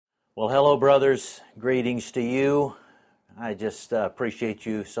Well, hello, brothers. Greetings to you. I just appreciate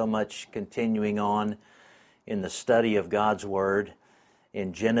you so much continuing on in the study of God's Word,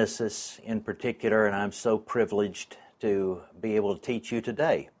 in Genesis in particular, and I'm so privileged to be able to teach you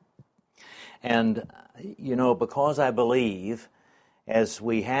today. And, because I believe, as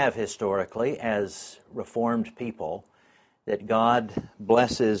we have historically, as Reformed people, that God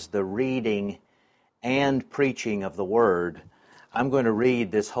blesses the reading and preaching of the Word, I'm going to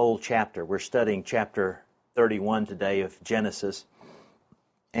read this whole chapter. We're studying chapter 31 today of Genesis,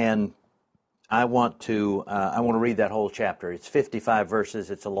 and I want to read that whole chapter. It's 55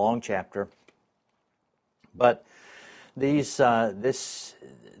 verses. It's a long chapter, but this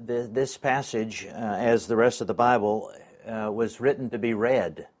passage, as the rest of the Bible, was written to be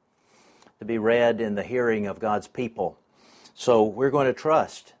read in the hearing of God's people. So we're going to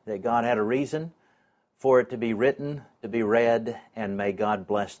trust that God had a reason for it to be written, to be read, and may God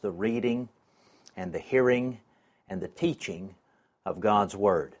bless the reading and the hearing and the teaching of God's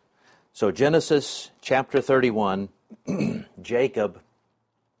Word. So Genesis chapter 31, Jacob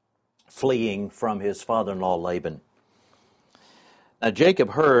fleeing from his father-in-law Laban. Now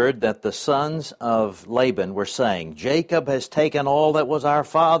Jacob heard that the sons of Laban were saying, "Jacob has taken all that was our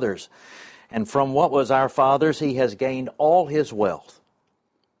father's, and from what was our father's he has gained all his wealth."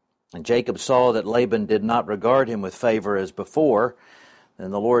 And Jacob saw that Laban did not regard him with favor as before.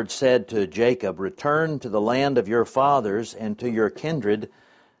 And the Lord said to Jacob, "Return to the land of your fathers and to your kindred,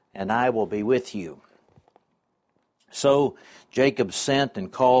 and I will be with you." So Jacob sent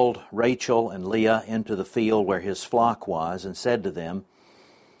and called Rachel and Leah into the field where his flock was, and said to them,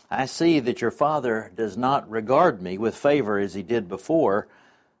 "I see that your father does not regard me with favor as he did before,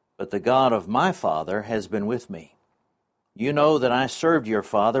 but the God of my father has been with me. You know that I served your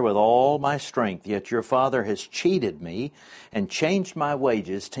father with all my strength, yet your father has cheated me and changed my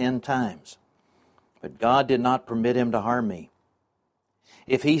wages 10 times. But God did not permit him to harm me.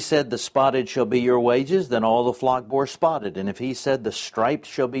 If he said the spotted shall be your wages, then all the flock bore spotted. And if he said the striped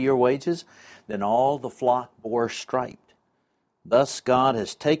shall be your wages, then all the flock bore striped. Thus God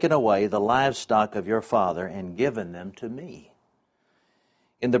has taken away the livestock of your father and given them to me.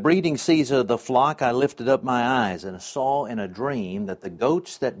 In the breeding season of the flock I lifted up my eyes and saw in a dream that the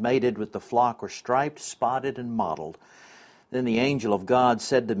goats that mated with the flock were striped, spotted, and mottled. Then the angel of God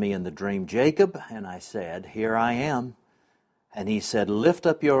said to me in the dream, 'Jacob,' and I said, 'Here I am.' And he said, 'Lift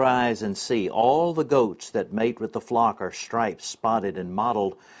up your eyes and see, all the goats that mate with the flock are striped, spotted, and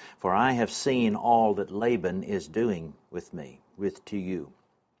mottled, for I have seen all that Laban is doing to you.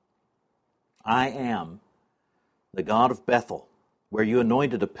 I am the God of Bethel, where you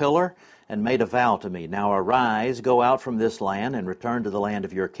anointed a pillar and made a vow to me. Now arise, go out from this land, and return to the land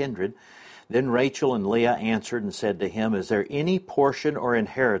of your kindred.' Then Rachel and Leah answered and said to him, 'Is there any portion or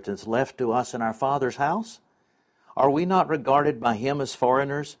inheritance left to us in our father's house? Are we not regarded by him as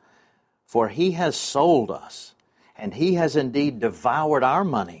foreigners? For he has sold us, and he has indeed devoured our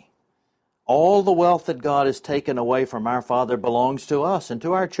money. All the wealth that God has taken away from our father belongs to us and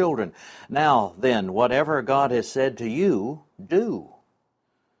to our children. Now then, whatever God has said to you, do.'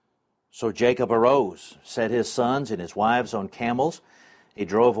 So Jacob arose, set his sons and his wives on camels. He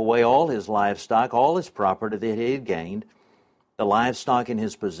drove away all his livestock, all his property that he had gained, the livestock in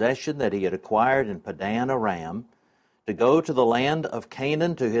his possession that he had acquired in Padan Aram, to go to the land of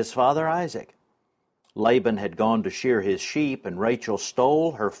Canaan to his father Isaac. Laban had gone to shear his sheep, and Rachel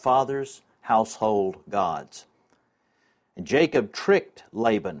stole her father's household gods. And Jacob tricked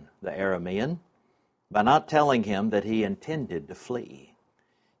Laban the Aramean by not telling him that he intended to flee.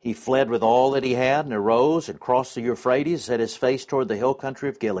 He fled with all that he had and arose and crossed the Euphrates, set his face toward the hill country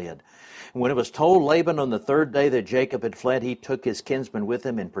of Gilead. And when it was told Laban on the 3rd day that Jacob had fled, he took his kinsman with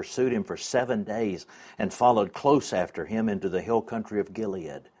him and pursued him for 7 days and followed close after him into the hill country of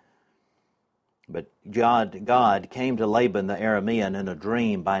Gilead. But God came to Laban the Aramean in a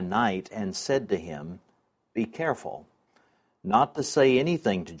dream by night and said to him, 'Be careful not to say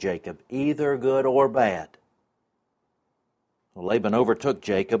anything to Jacob, either good or bad.' Well, Laban overtook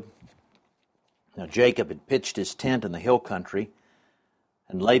Jacob. Now Jacob had pitched his tent in the hill country,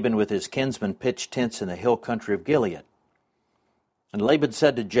 and Laban with his kinsmen pitched tents in the hill country of Gilead. And Laban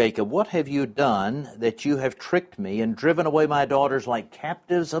said to Jacob, 'What have you done that you have tricked me and driven away my daughters like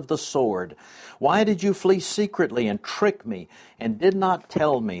captives of the sword? Why did you flee secretly and trick me and did not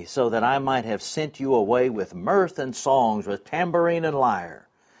tell me, so that I might have sent you away with mirth and songs, with tambourine and lyre?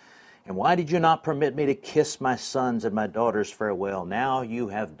 And why did you not permit me to kiss my sons and my daughters farewell? Now you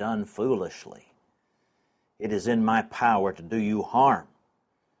have done foolishly. It is in my power to do you harm.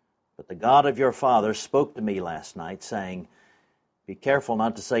 But the God of your father spoke to me last night, saying, Be careful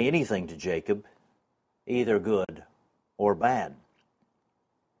not to say anything to Jacob, either good or bad.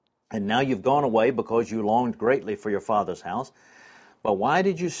 And now you've gone away because you longed greatly for your father's house. But why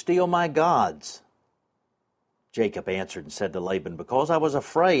did you steal my gods? Jacob answered and said to Laban, because I was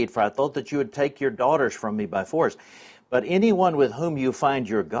afraid, for I thought that you would take your daughters from me by force. But anyone with whom you find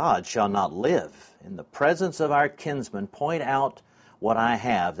your God shall not live. In the presence of our kinsmen, point out what I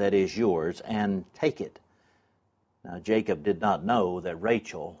have that is yours, and take it. Now Jacob did not know that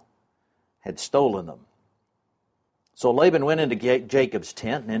Rachel had stolen them. So Laban went into Jacob's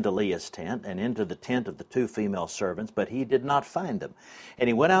tent and into Leah's tent and into the tent of the two female servants, but he did not find them. And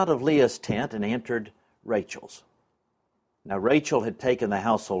he went out of Leah's tent and entered Rachel's. Now Rachel had taken the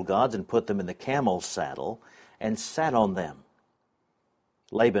household gods and put them in the camel's saddle and sat on them.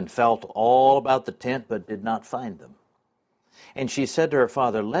 Laban felt all about the tent but did not find them. And she said to her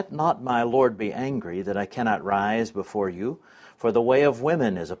father, let not my lord be angry that I cannot rise before you, for the way of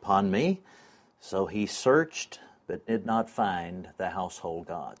women is upon me. So he searched but did not find the household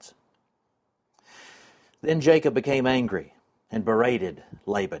gods. Then Jacob became angry and berated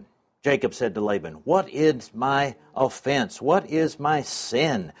Laban. Jacob said to Laban, what is my offense? What is my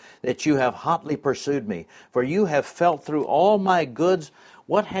sin that you have hotly pursued me? For you have felt through all my goods.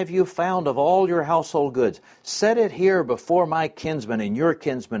 What have you found of all your household goods? Set it here before my kinsmen and your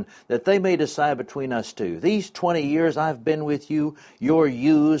kinsmen, that they may decide between us two. These 20 years I've been with you, your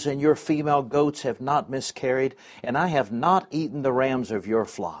ewes and your female goats have not miscarried, and I have not eaten the rams of your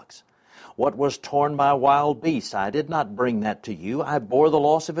flocks. What was torn by wild beasts, I did not bring that to you. I bore the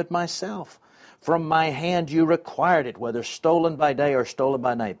loss of it myself. From my hand you required it, whether stolen by day or stolen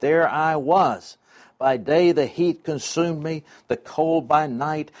by night. There I was. By day the heat consumed me, the cold by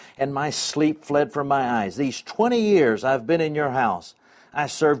night, and my sleep fled from my eyes. These 20 years I've been in your house. I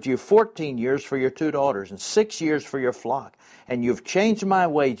served you 14 years for your 2 daughters and 6 years for your flock, and you've changed my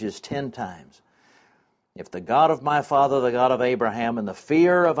wages 10 times. If the God of my father, the God of Abraham, and the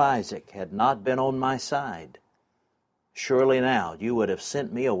fear of Isaac had not been on my side, surely now you would have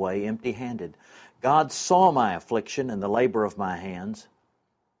sent me away empty-handed. God saw my affliction and the labor of my hands,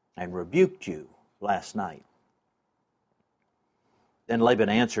 and rebuked you last night. Then Laban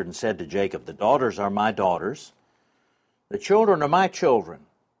answered and said to Jacob, the daughters are my daughters, the children are my children,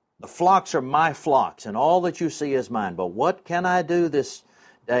 the flocks are my flocks, and all that you see is mine. But what can I do this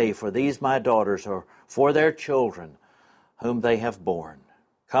day for these my daughters, or for their children whom they have borne?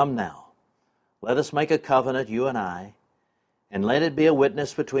 Come now, let us make a covenant, you and I, and let it be a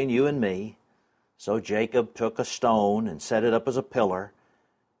witness between you and me. So Jacob took a stone and set it up as a pillar,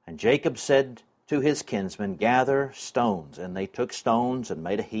 and Jacob said to his kinsmen, gather stones. And they took stones and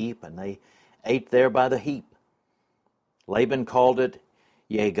made a heap, and they ate there by the heap. Laban called it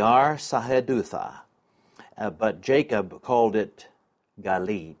Yegar Sahedutha, but Jacob called it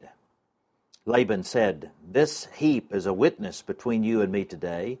Galeed. Laban said, this heap is a witness between you and me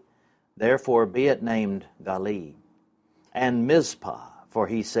today, therefore be it named Galeed. And Mizpah, for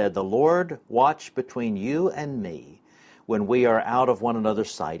he said, the Lord watch between you and me, when we are out of one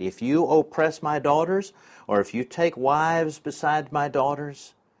another's sight. If you oppress my daughters, or if you take wives beside my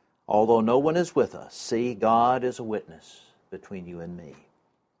daughters, although no one is with us, see, God is a witness between you and me.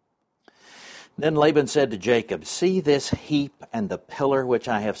 Then Laban said to Jacob, see this heap and the pillar which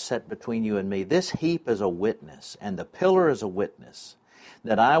I have set between you and me. This heap is a witness, and the pillar is a witness,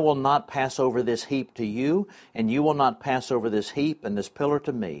 that I will not pass over this heap to you, and you will not pass over this heap and this pillar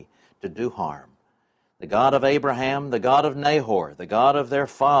to me, to do harm. The God of Abraham, the God of Nahor, the God of their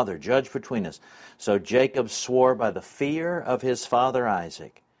father, judge between us. So Jacob swore by the fear of his father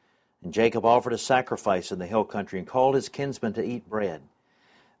Isaac. And Jacob offered a sacrifice in the hill country and called his kinsmen to eat bread.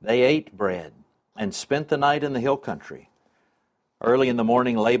 They ate bread and spent the night in the hill country. Early in the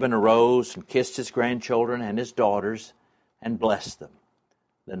morning Laban arose and kissed his grandchildren and his daughters and blessed them.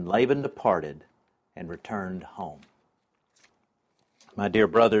 Then Laban departed and returned home. My dear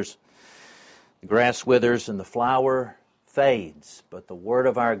brothers, the grass withers and the flower fades, but the word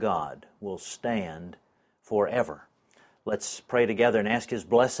of our God will stand forever. Let's pray together and ask His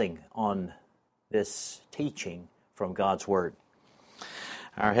blessing on this teaching from God's word.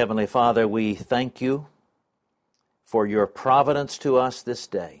 Our Heavenly Father, we thank you for your providence to us this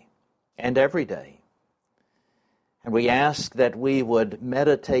day and every day. And we ask that we would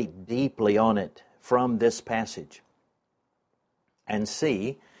meditate deeply on it from this passage and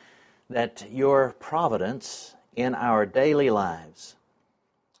see that your providence in our daily lives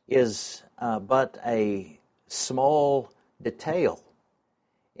is but a small detail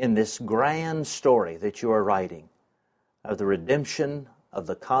in this grand story that you are writing of the redemption of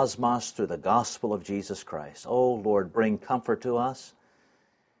the cosmos through the gospel of Jesus Christ. Oh, Lord, bring comfort to us.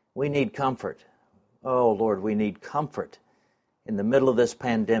 We need comfort. Oh, Lord, we need comfort in the middle of this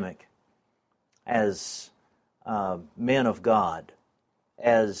pandemic as men of God,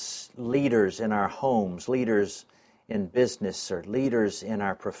 as leaders in our homes, leaders in business, or leaders in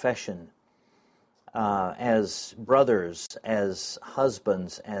our profession, as brothers, as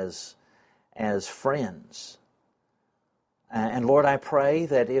husbands, as friends. And Lord, I pray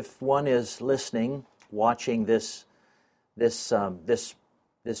that if one is listening, watching this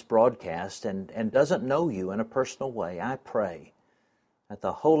broadcast and doesn't know you in a personal way, I pray that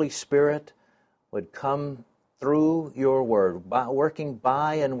the Holy Spirit would come through your word, working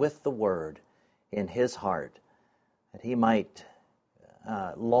by and with the word in his heart, that he might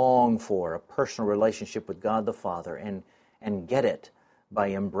long for a personal relationship with God the Father and get it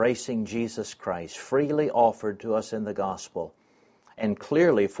by embracing Jesus Christ, freely offered to us in the gospel and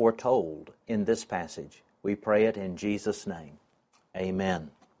clearly foretold in this passage. We pray it in Jesus' name.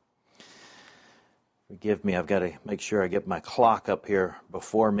 Amen. Forgive me, I've got to make sure I get my clock up here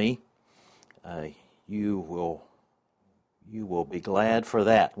before me. You will be glad for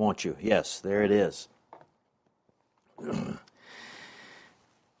that, won't you? Yes, there it is.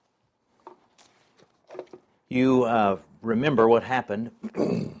 You remember what happened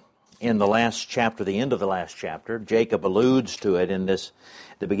in the last chapter, the end of the last chapter. Jacob alludes to it in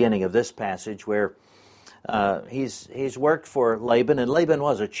the beginning of this passage, where he's worked for Laban, and Laban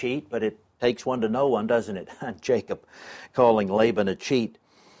was a cheat, but it takes one to know one, doesn't it? Jacob calling Laban a cheat,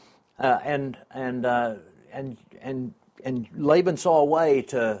 and Laban saw a way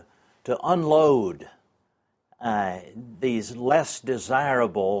to unload these less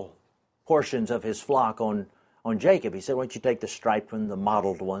desirable portions of his flock on Jacob. He said, "Why don't you take the striped ones, the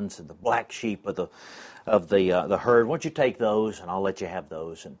mottled ones, and the black sheep of the herd? Why don't you take those, and I'll let you have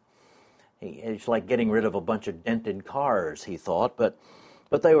those?" And it's like getting rid of a bunch of dented cars, he thought, but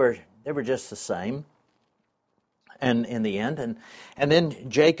they were just the same. And in the end, and then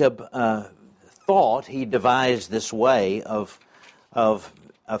Jacob thought he devised this way of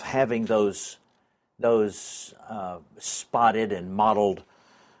having those spotted and mottled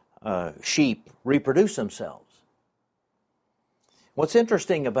sheep reproduce themselves. What's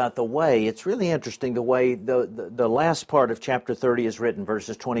interesting about it's really interesting the way the last part of chapter 30 is written,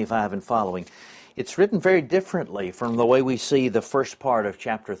 verses 25 and following. It's written very differently from the way we see the first part of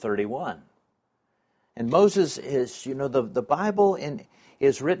chapter 31. And Moses is, the Bible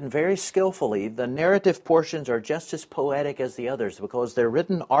is written very skillfully. The narrative portions are just as poetic as the others because they're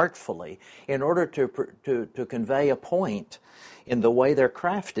written artfully in order to convey a point in the way they're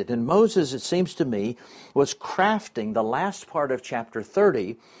crafted. And Moses, it seems to me, was crafting the last part of chapter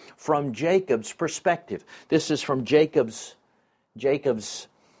 30 from Jacob's perspective. This is from Jacob's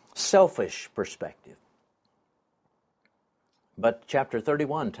selfish perspective. But chapter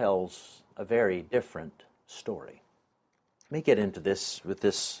 31 tells a very different story. Let me get into this with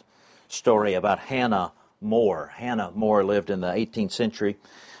this story about Hannah More. Hannah More lived in the 18th century,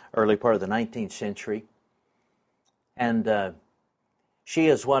 early part of the 19th century. And she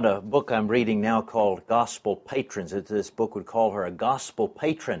is a book I'm reading now called Gospel Patrons. This book would call her a gospel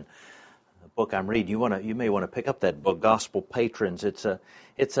patron. The book I'm reading, you may want to pick up that book, Gospel Patrons.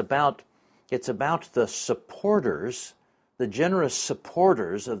 It's about the supporters, the generous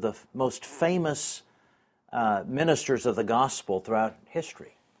supporters of the most famous ministers of the gospel throughout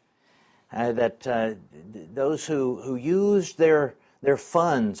history. Those who used their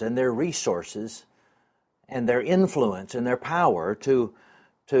funds and their resources and their influence and their power to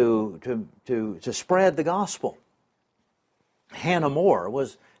spread the gospel. Hannah More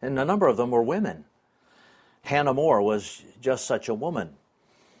was, and a number of them were women. Hannah More was just such a woman.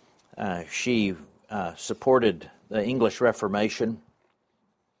 She supported the English Reformation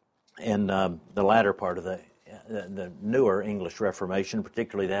in the latter part of the newer English Reformation,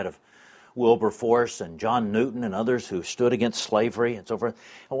 particularly that of Wilberforce and John Newton and others who stood against slavery and so forth.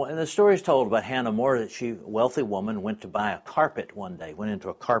 And the story is told about Hannah More that she, a wealthy woman, went to buy a carpet one day, went into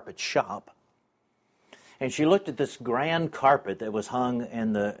a carpet shop. And she looked at this grand carpet that was hung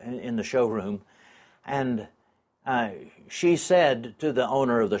in the showroom, and she said to the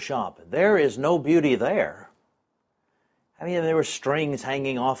owner of the shop, "There is no beauty there." I mean, there were strings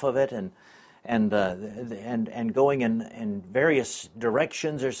hanging off of it and going in various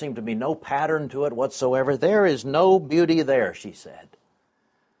directions. There seemed to be no pattern to it whatsoever. "There is no beauty there," she said.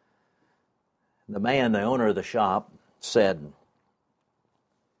 The man, the owner of the shop, said,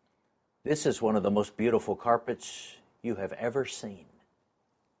 "This is one of the most beautiful carpets you have ever seen."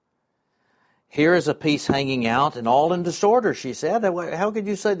 Here is a piece hanging out and all in disorder, she said. How could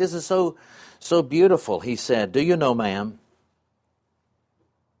you say this is so beautiful? He said, do you know, ma'am,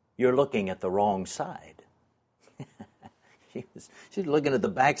 you're looking at the wrong side. She's looking at the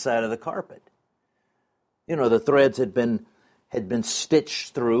back side of the carpet. You know, the threads had been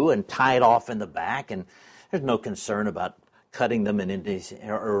stitched through and tied off in the back, and there's no concern about cutting them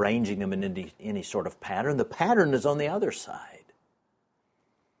or arranging them in any sort of pattern. The pattern is on the other side.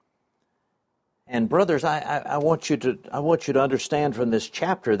 And brothers, I want you to understand from this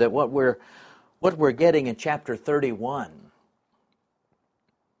chapter that what we're getting in chapter 31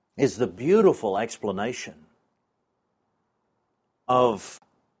 is the beautiful explanation of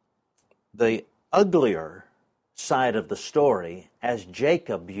the uglier side of the story as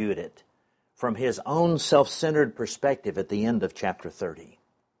Jacob viewed it from his own self-centered perspective at the end of chapter 30.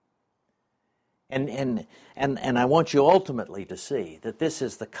 And I want you ultimately to see that this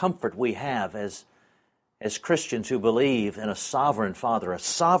is the comfort we have as Christians who believe in a sovereign Father, a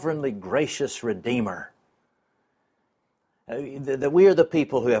sovereignly gracious Redeemer. That we are the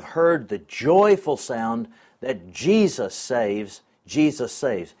people who have heard the joyful sound that Jesus saves, Jesus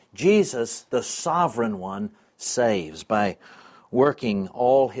saves. Jesus, the sovereign one, saves by working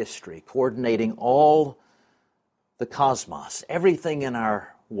all history, coordinating all the cosmos, everything in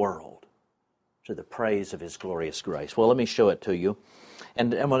our world, to the praise of His glorious grace. Well, let me show it to you.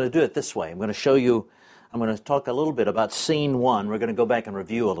 And I'm going to do it this way. I'm going to talk a little bit about scene one. We're going to go back and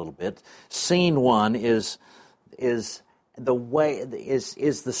review a little bit. Scene one is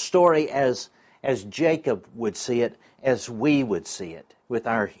the story as Jacob would see it, as we would see it, with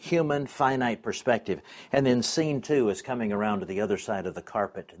our human finite perspective. And then scene two is coming around to the other side of the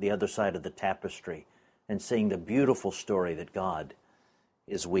carpet, the other side of the tapestry, and seeing the beautiful story that God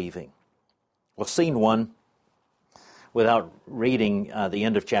is weaving. Well, scene one, without reading the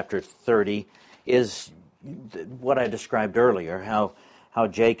end of chapter 30, is what I described earlier, how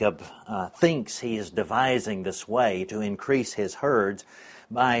Jacob thinks he is devising this way to increase his herds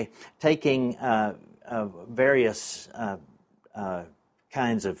by taking various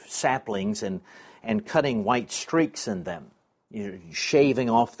kinds of saplings and cutting white streaks in them, shaving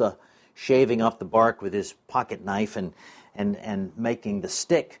off the bark with his pocket knife and making the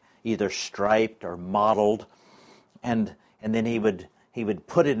stick either striped or mottled, and then he would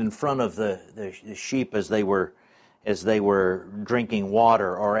put it in front of the sheep as they were drinking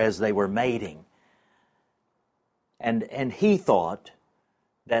water or as they were mating. And he thought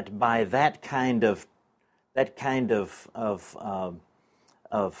that by that kind of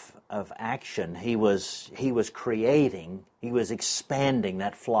action, he was creating, he was expanding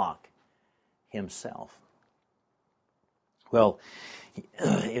that flock himself. Well,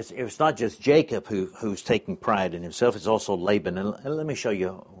 it's not just Jacob who's taking pride in himself, it's also Laban. And let me show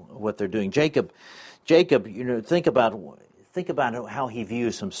you what they're doing. Jacob, think about how he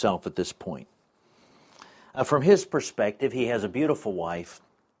views himself at this point. From his perspective, he has a beautiful wife.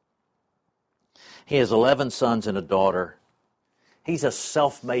 He has 11 sons and a daughter. He's a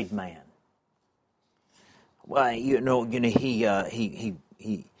self-made man. Well, he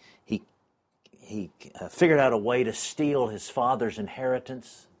figured out a way to steal his father's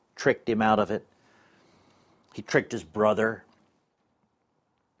inheritance, tricked him out of it. He tricked his brother.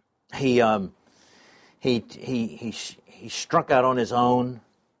 He struck out on his own.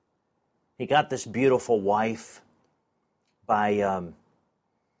 He got this beautiful wife by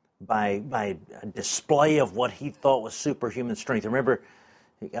a display of what he thought was superhuman strength. Remember,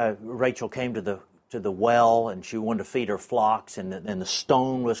 Rachel came to the well and she wanted to feed her flocks, and the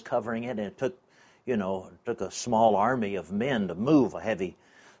stone was covering it, and it took a small army of men to move a heavy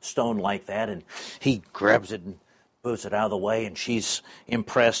stone like that, and he grabs it and moves it out of the way, and she's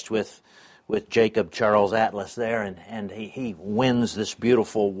impressed with Jacob Charles Atlas there, and he wins this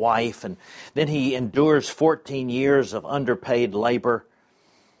beautiful wife, and then he endures 14 years of underpaid labor.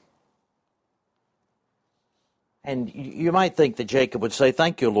 And you might think that Jacob would say,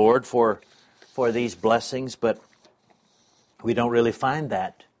 "Thank you, Lord, for these blessings," but we don't really find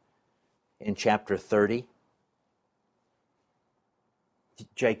that in chapter 30.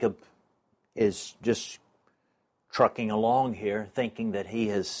 Jacob is just trucking along here, thinking that he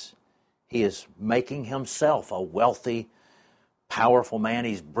is making himself a wealthy, powerful man.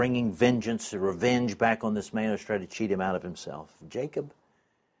 He's bringing vengeance and revenge back on this man who's tried to cheat him out of himself. Jacob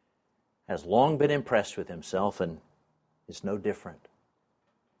has long been impressed with himself and is no different.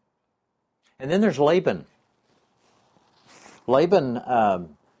 And then there's Laban.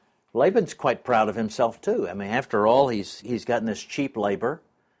 Laban's quite proud of himself too. I mean, after all, he's gotten this cheap labor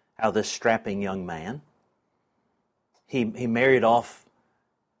out of this strapping young man. He married off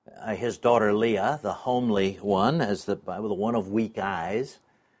his daughter Leah, the homely one, as the one of weak eyes.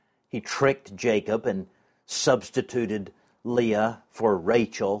 He tricked Jacob and substituted Leah for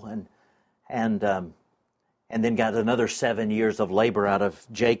Rachel, and then got another 7 years of labor out of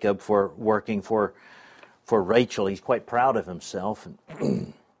Jacob for working for Rachel. He's quite proud of himself.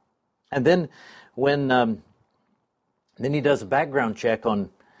 And then when then he does a background check on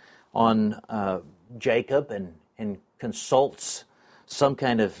Jacob and consults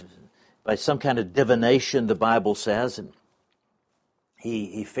by some kind of divination, the Bible says, and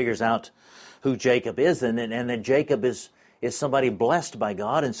he figures out who Jacob is, and that Jacob is somebody blessed by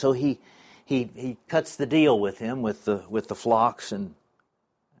God, and so he cuts the deal with him with the flocks and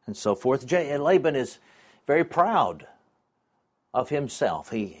so forth. And Laban is very proud of himself.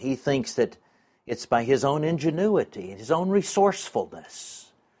 He thinks that it's by his own ingenuity and his own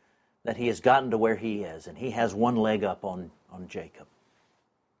resourcefulness that he has gotten to where he is, and he has one leg up on Jacob.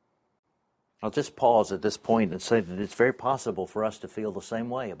 I'll just pause at this point and say that it's very possible for us to feel the same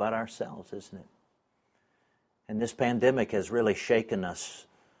way about ourselves, isn't it? And this pandemic has really shaken us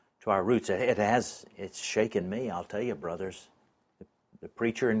to our roots. It's shaken me, I'll tell you, brothers, the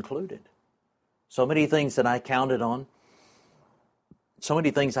preacher included. So many things that I counted on, so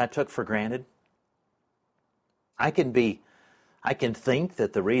many things I took for granted. I can think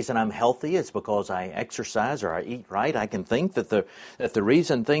that the reason I'm healthy is because I exercise or I eat right. I can think that the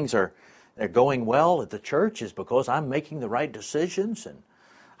reason things are going well at the church is because I'm making the right decisions, and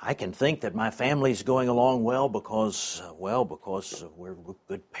I can think that my family's going along well because we're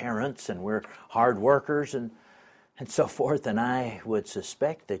good parents and we're hard workers and so forth. And I would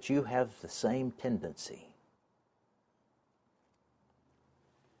suspect that you have the same tendency.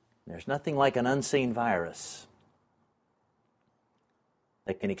 There's nothing like an unseen virus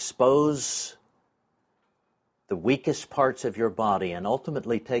that can expose the weakest parts of your body and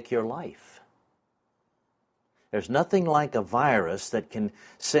ultimately take your life. There's nothing like a virus that can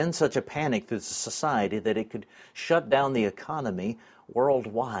send such a panic through the society that it could shut down the economy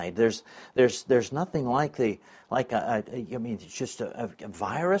worldwide. There's nothing like it's just a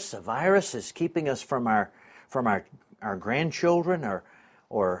virus. A virus is keeping us from our grandchildren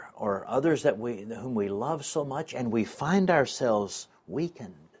or others whom we love so much, and we find ourselves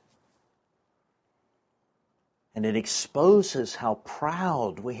weakened. And it exposes how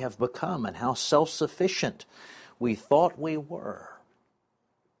proud we have become and how self-sufficient we thought we were.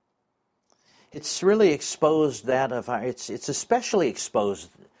 It's really exposed that it's especially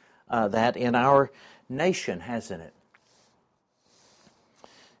exposed that in our nation, hasn't it?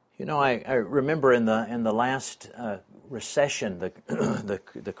 You know, I remember in the last recession,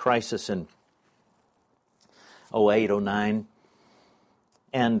 the crisis in 2008, 2009,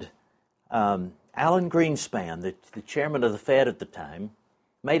 and Alan Greenspan, the chairman of the Fed at the time,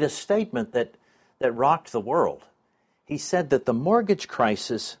 made a statement that rocked the world. He said that the mortgage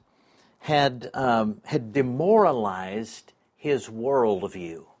crisis had demoralized his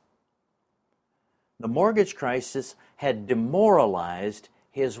worldview. The mortgage crisis had demoralized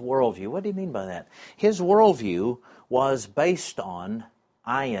his worldview. What do you mean by that? His worldview was based on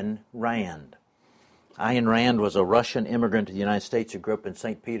Ayn Rand. Ayn Rand was a Russian immigrant to the United States who grew up in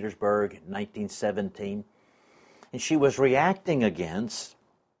St. Petersburg in 1917. And she was reacting against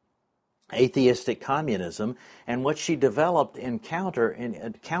atheistic communism, and what she developed in counter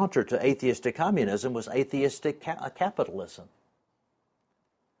to atheistic communism was atheistic capitalism.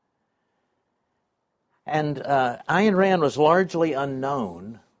 And Ayn Rand was largely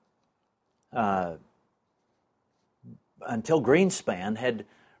unknown until Greenspan had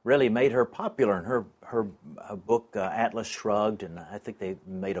really made her popular in her book Atlas Shrugged, and I think they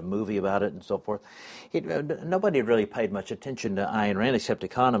made a movie about it and so forth. Nobody really paid much attention to Ayn Rand except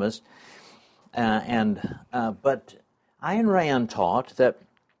economists, but Ayn Rand taught that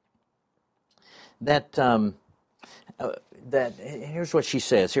here's what she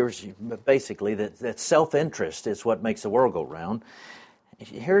says. Here's basically that self-interest is what makes the world go round.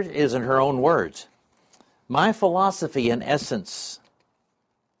 Here it is in her own words. My philosophy, in essence,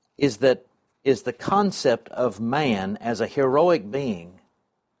 is the concept of man as a heroic being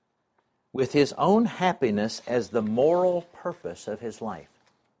with his own happiness as the moral purpose of his life,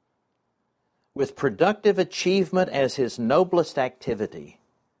 with productive achievement as his noblest activity,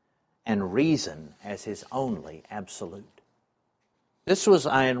 and reason as his only absolute. This was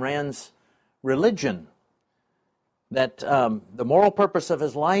Ayn Rand's religion, that the moral purpose of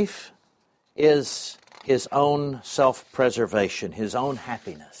his life is his own self-preservation, his own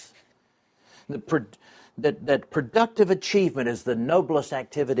happiness. That productive achievement is the noblest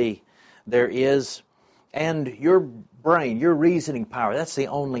activity there is, and your brain, your reasoning power, that's the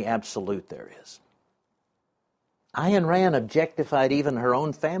only absolute there is. Ayn Rand objectified even her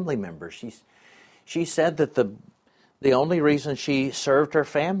own family members. She said that the only reason she served her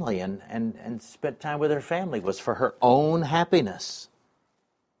family and spent time with her family was for her own happiness.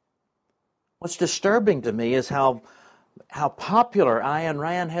 What's disturbing to me is how popular Ayn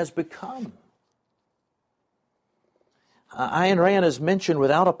Rand has become. Ayn Rand is mentioned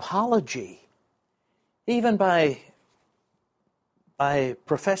without apology, even by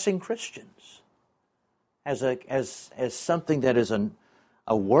professing Christians, as something that is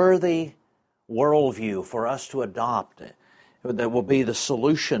a worthy worldview for us to adopt, that will be the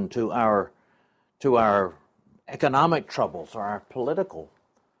solution to our economic troubles or our political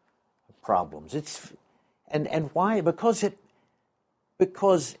problems. And why? Because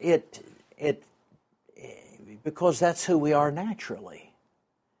that's who we are naturally.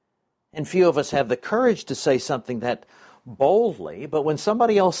 And few of us have the courage to say something that boldly, but when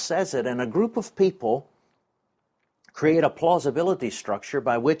somebody else says it and a group of people create a plausibility structure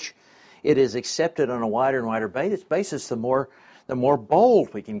by which it is accepted on a wider and wider basis, the more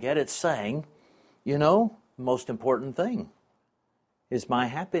bold we can get at saying, the most important thing is my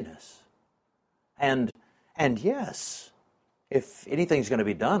happiness. And yes, if anything's going to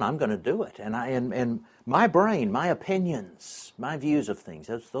be done, I'm going to do it. And my brain, my opinions, my views of things,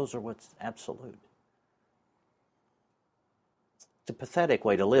 those are what's absolute. It's a pathetic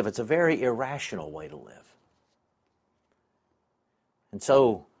way to live. It's a very irrational way to live. And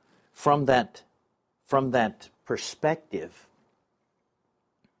so, from that perspective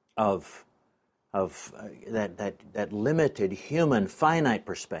of that limited human finite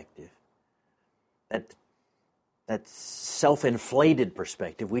perspective, that self-inflated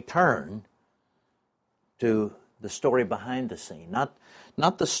perspective, we turn to the story behind the scene.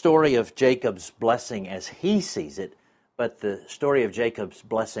 Not the story of Jacob's blessing as he sees it, but the story of Jacob's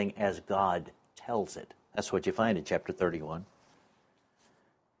blessing as God tells it. That's what you find in chapter 31.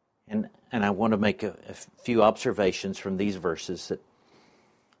 And I want to make a few observations from these verses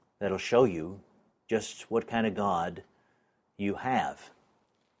that'll show you just what kind of God you have.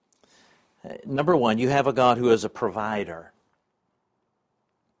 Number one, you have a God who is a provider.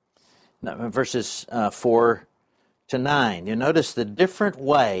 Now, verses 4 to 9, you notice the different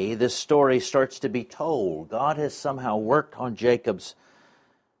way this story starts to be told. God has somehow worked on Jacob's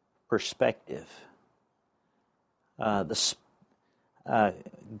perspective.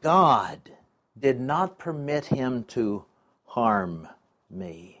 God did not permit him to harm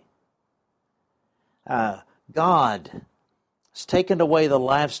me. God has taken away the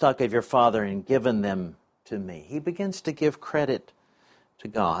livestock of your father and given them to me. He begins to give credit to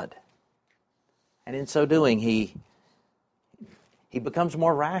God. And in so doing, he becomes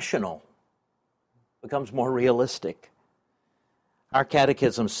more rational, becomes more realistic. Our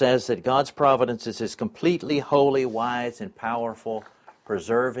catechism says that God's providence is His completely holy, wise, and powerful,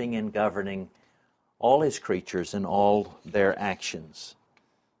 preserving and governing all His creatures and all their actions.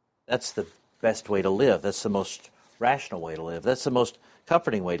 That's the best way to live. That's the most rational way to live. That's the most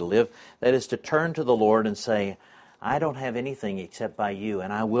comforting way to live. That is to turn to the Lord and say, I don't have anything except by you,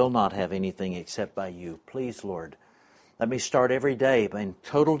 and I will not have anything except by you. Please, Lord, let me start every day in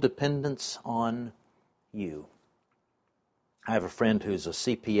total dependence on you. I have a friend who's a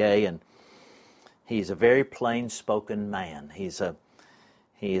CPA, and he's a very plain-spoken man. He is a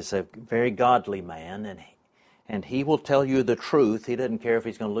very godly man, and he will tell you the truth. He doesn't care if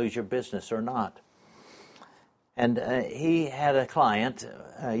he's going to lose your business or not. And he had a client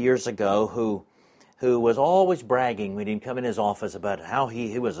years ago who was always bragging when he'd come in his office about how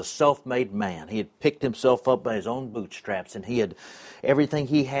he was a self-made man. He had picked himself up by his own bootstraps, and everything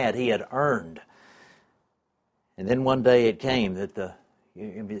he had earned. And then one day it came that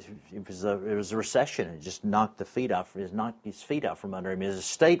it was a recession. It just knocked his feet out from under him. His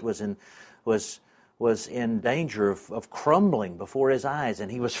estate was in danger of crumbling before his eyes,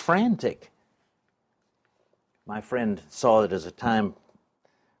 and he was frantic. My friend saw it as a time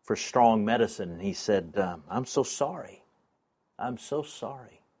for strong medicine, and he said, I'm so sorry. I'm so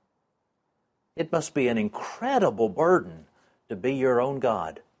sorry. It must be an incredible burden to be your own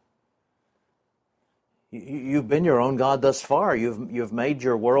God. You've been your own God thus far. You've made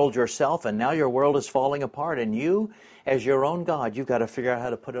your world yourself, and now your world is falling apart. And you, as your own God, you've got to figure out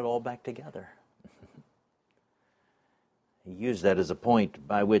how to put it all back together. He used that as a point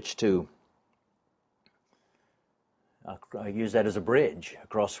by which to use that as a bridge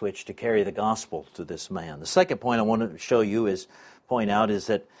across which to carry the gospel to this man. The second point I want to point out is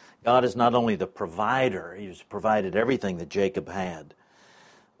that God is not only the provider. He's provided everything that Jacob had,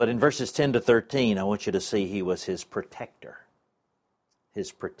 But in verses 10 to 13, I want you to see he was his protector.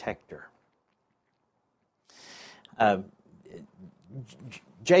 His protector.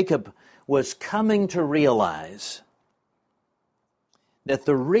 Jacob was coming to realize that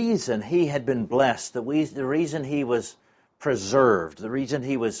the reason he had been blessed, the reason he was preserved, the reason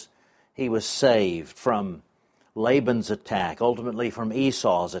he was saved from Laban's attack, ultimately from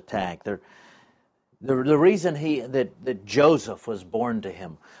Esau's attack, the reason that Joseph was born to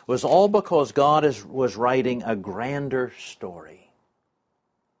him was all because God was writing a grander story.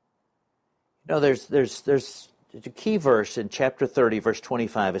 You know, there's a key verse in chapter 30, verse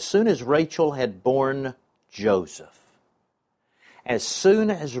 25. As soon as Rachel had born Joseph,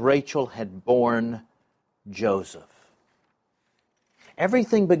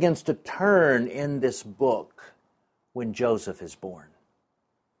 everything begins to turn in this book when Joseph is born.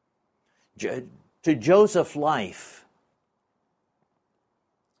 To Joseph's life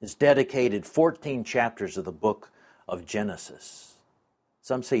is dedicated 14 chapters of the book of Genesis.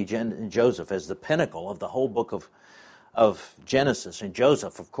 Some see Joseph as the pinnacle of the whole book of Genesis. And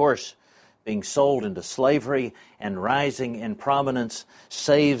Joseph, of course, being sold into slavery and rising in prominence,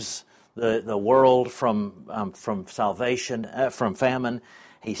 saves the world from salvation, from famine.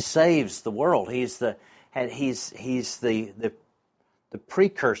 He saves the world. He's the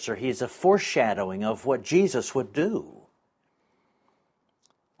precursor. He's a foreshadowing of what Jesus would do.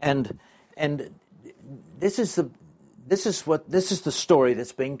 And this is the story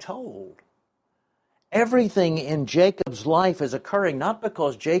that's being told. Everything in Jacob's life is occurring not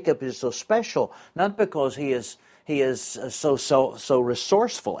because Jacob is so special, not because he is so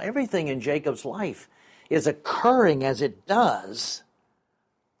resourceful. Everything in Jacob's life is occurring as it does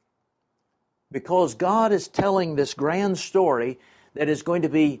because God is telling this grand story that is going to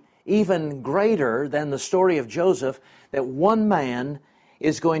be even greater than the story of Joseph, that one man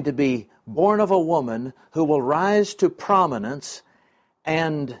is going to be born of a woman who will rise to prominence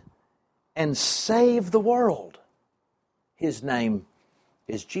and save the world. His name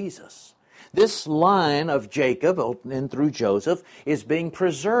is Jesus. This line of Jacob and through Joseph is being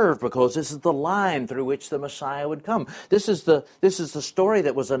preserved because this is the line through which the Messiah would come. This is the story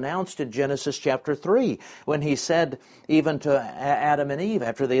that was announced in Genesis chapter 3 when he said even to Adam and Eve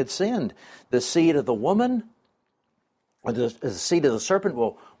after they had sinned, the seed of the woman, or the seed of the serpent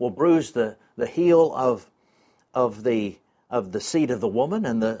will bruise the heel of the seed of the woman,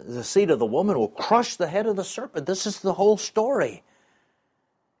 and the seed of the woman will crush the head of the serpent. This is the whole story.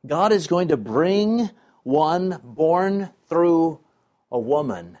 God is going to bring one born through a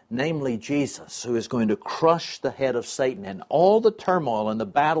woman, namely Jesus, who is going to crush the head of Satan. And all the turmoil and the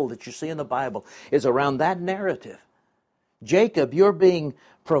battle that you see in the Bible is around that narrative. Jacob, you're being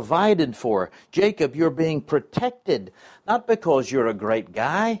provided for. Jacob, you're being protected, not because you're a great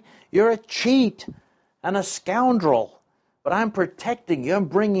guy. You're a cheat and a scoundrel. But I'm protecting you. I'm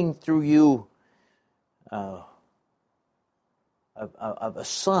bringing through you a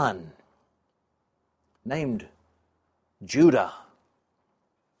son named Judah.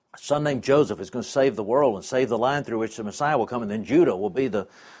 A son named Joseph is going to save the world and save the line through which the Messiah will come. And then Judah will be the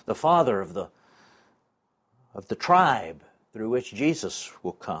father of the tribe through which Jesus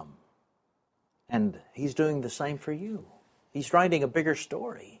will come. And he's doing the same for you. He's writing a bigger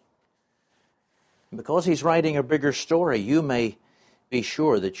story. Because he's writing a bigger story, you may be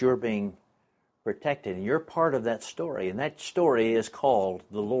sure that you're being protected, and you're part of that story. And that story is called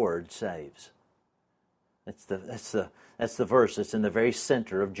 "The Lord Saves." That's the verse that's in the very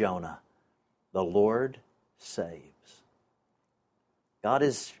center of Jonah. The Lord saves. God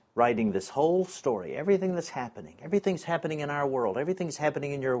is writing this whole story. Everything that's happening, everything's happening in our world, everything's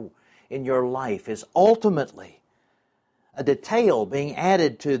happening in your life is ultimately a detail being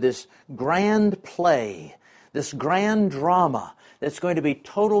added to this grand play, this grand drama that's going to be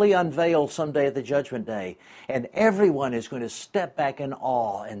totally unveiled someday at the Judgment Day. And everyone is going to step back in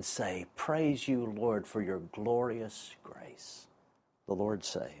awe and say, "Praise you, Lord, for your glorious grace." The Lord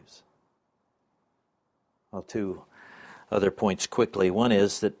saves. Well, two other points quickly. One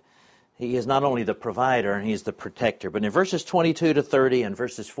is that he is not only the provider and he's the protector, but in verses 22 to 30 and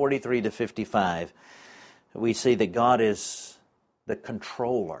verses 43 to 55, we see that God is the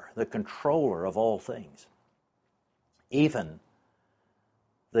controller of all things. Even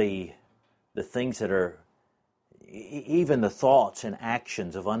the things that are, even the thoughts and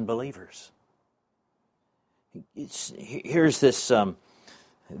actions of unbelievers. Here's this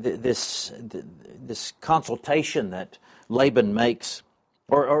consultation that Laban makes,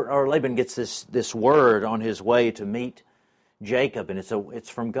 or Laban gets this word on his way to meet Jacob, and it's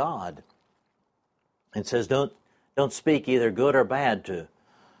from God. It says, don't speak either good or bad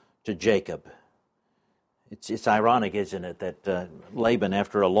to Jacob. It's ironic, isn't it, that Laban,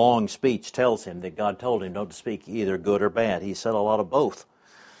 after a long speech, tells him that God told him not to speak either good or bad. He said a lot of both.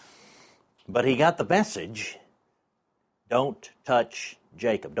 But he got the message, don't touch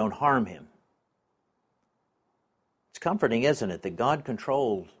Jacob, don't harm him. It's comforting, isn't it, that God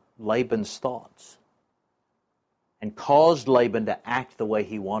controlled Laban's thoughts and caused Laban to act the way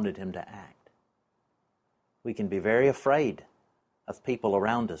he wanted him to act. We can be very afraid of people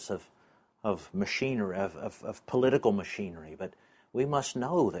around us, of machinery, of political machinery, but we must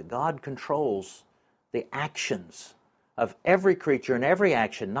know that God controls the actions of every creature and every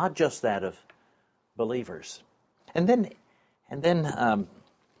action, not just that of believers. And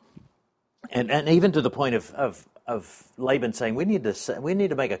even to the point of Laban saying, we need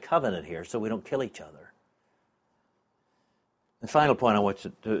to make a covenant here so we don't kill each other. The final point I want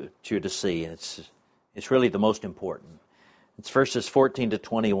you to see, and it's really the most important. It's verses 14 to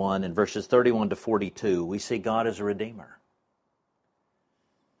 21 and verses 31 to 42. We see God as a redeemer.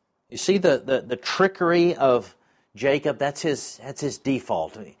 You see the trickery of Jacob, that's his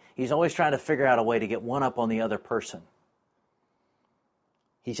default. He's always trying to figure out a way to get one up on the other person.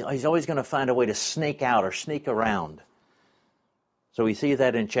 He's always going to find a way to sneak out or sneak around. So we see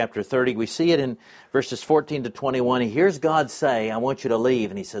that in chapter 30. We see it in verses 14 to 21. He hears God say, I want you to leave.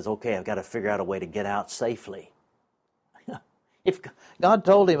 And he says, okay, I've got to figure out a way to get out safely. If God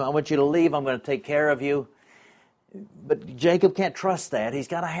told him, I want you to leave, I'm going to take care of you. But Jacob can't trust that. He's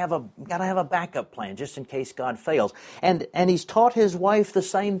got to have a backup plan just in case God fails. And he's taught his wife the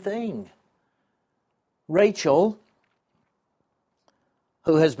same thing. Rachel,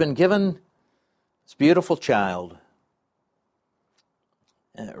 who has been given this beautiful child,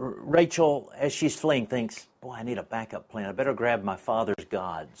 Rachel, as she's fleeing, thinks, boy, I need a backup plan. I better grab my father's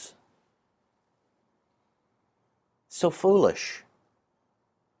gods. So foolish.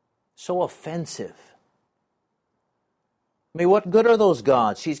 So offensive. I mean, what good are those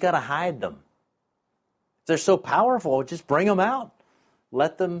gods? She's got to hide them. If they're so powerful, just bring them out.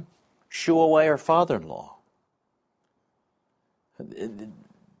 Let them shoo away her father-in-law.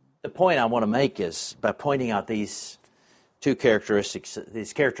 The point I want to make is, by pointing out these characteristics of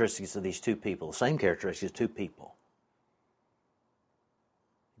these two people, the same characteristics of two people.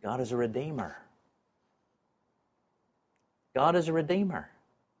 God is a redeemer. God is a redeemer.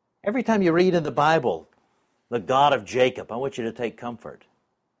 Every time you read in the Bible, the God of Jacob, I want you to take comfort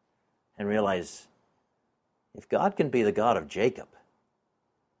and realize, if God can be the God of Jacob,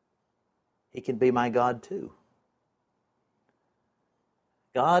 He can be my God too.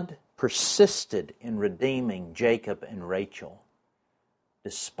 God persisted in redeeming Jacob and Rachel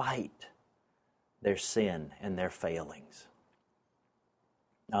despite their sin and their failings.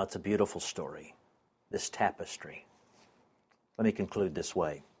 Now, it's a beautiful story, this tapestry. Let me conclude this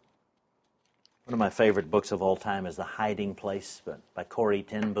way. One of my favorite books of all time is The Hiding Place by Corrie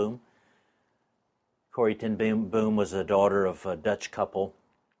ten Boom. Corrie ten Boom was a daughter of a Dutch couple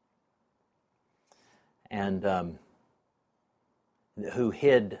and who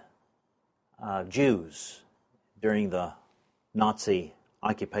hid Jews during the Nazi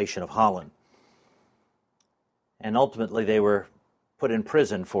occupation of Holland. And ultimately they were put in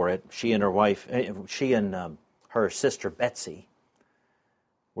prison for it. She and her sister Betsy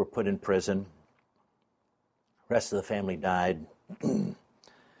were put in prison. The rest of the family died. And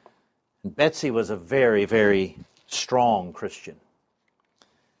Betsy was a very, very strong Christian.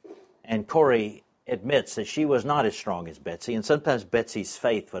 And Corrie admits that she was not as strong as Betsy, and sometimes Betsy's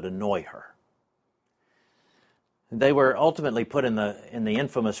faith would annoy her. They were ultimately put in the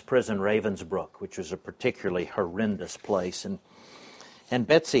infamous prison Ravensbrück, which was a particularly horrendous place. And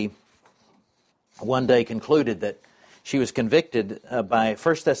Betsy one day concluded that she was convicted by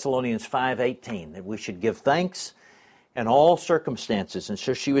 1 Thessalonians 5:18, that we should give thanks in all circumstances. And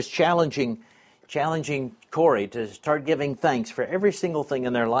so she was challenging Corrie to start giving thanks for every single thing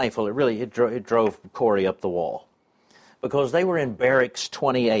in their life. Well, it drove Corrie up the wall. Because they were in Barracks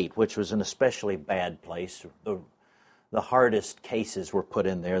 28, which was an especially bad place. The hardest cases were put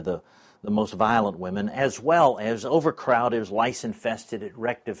in there, the most violent women, as well as overcrowded. It was lice-infested. It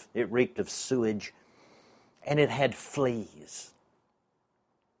reeked of sewage. And it had fleas.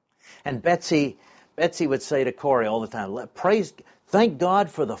 And Betsy would say to Corrie all the time, thank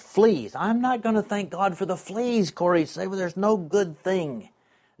God for the fleas. I'm not going to thank God for the fleas, Corrie would say. Well, there's no good thing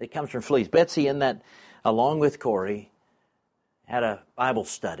that comes from fleas. Betsy, in that, along with Corrie, had a Bible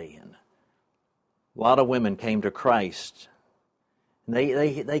study, and a lot of women came to Christ. And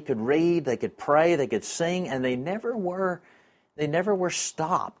they could read, they could pray, they could sing, and they never were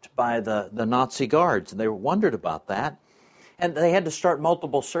stopped by the Nazi guards. And they wondered about that. And they had to start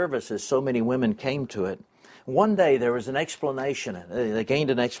multiple services, so many women came to it. One day there was an explanation, they gained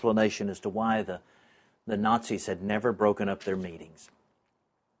an explanation as to why the Nazis had never broken up their meetings.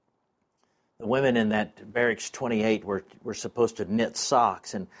 The women in that Barracks 28 were supposed to knit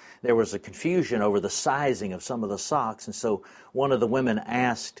socks, and there was a confusion over the sizing of some of the socks, and so one of the women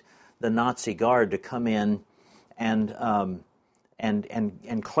asked the Nazi guard to come in and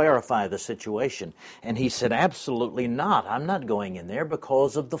clarify the situation. And he said, absolutely not. I'm not going in there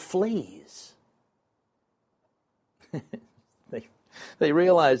because of the fleas. They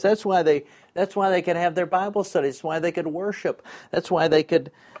realized that's why they could have their Bible studies. That's why they could worship. That's why they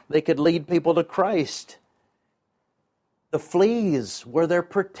could lead people to Christ. The fleas were their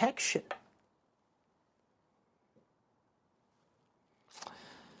protection.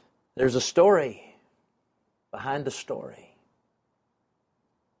 There's a story behind the story.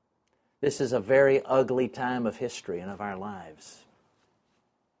 This is a very ugly time of history and of our lives.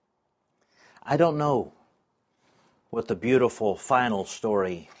 I don't know what the beautiful final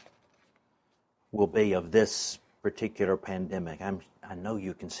story will be of this particular pandemic. I know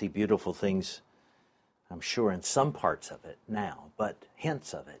you can see beautiful things, I'm sure, in some parts of it now, but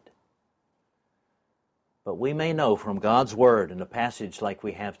hints of it. But we may know from God's Word in a passage like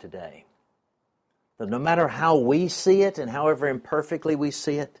we have today that no matter how we see it and however imperfectly we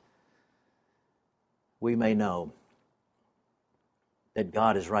see it, we may know that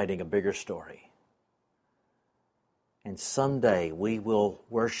God is writing a bigger story. And someday we will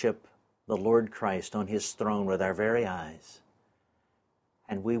worship the Lord Christ on His throne with our very eyes.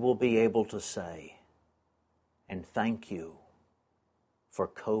 And we will be able to say, and thank you for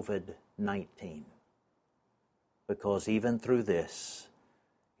COVID-19. Because even through this,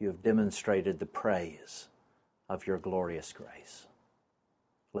 you have demonstrated the praise of your glorious grace.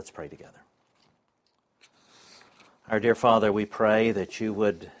 Let's pray together. Our dear Father, we pray that you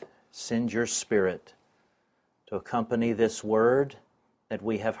would send your Spirit to accompany this word that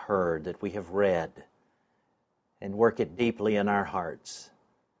we have heard, that we have read, and work it deeply in our hearts,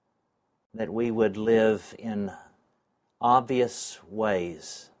 that we would live in obvious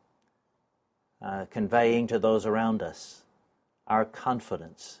ways, conveying to those around us our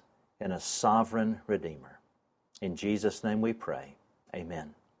confidence in a sovereign Redeemer. In Jesus' name we pray.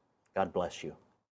 Amen. God bless you.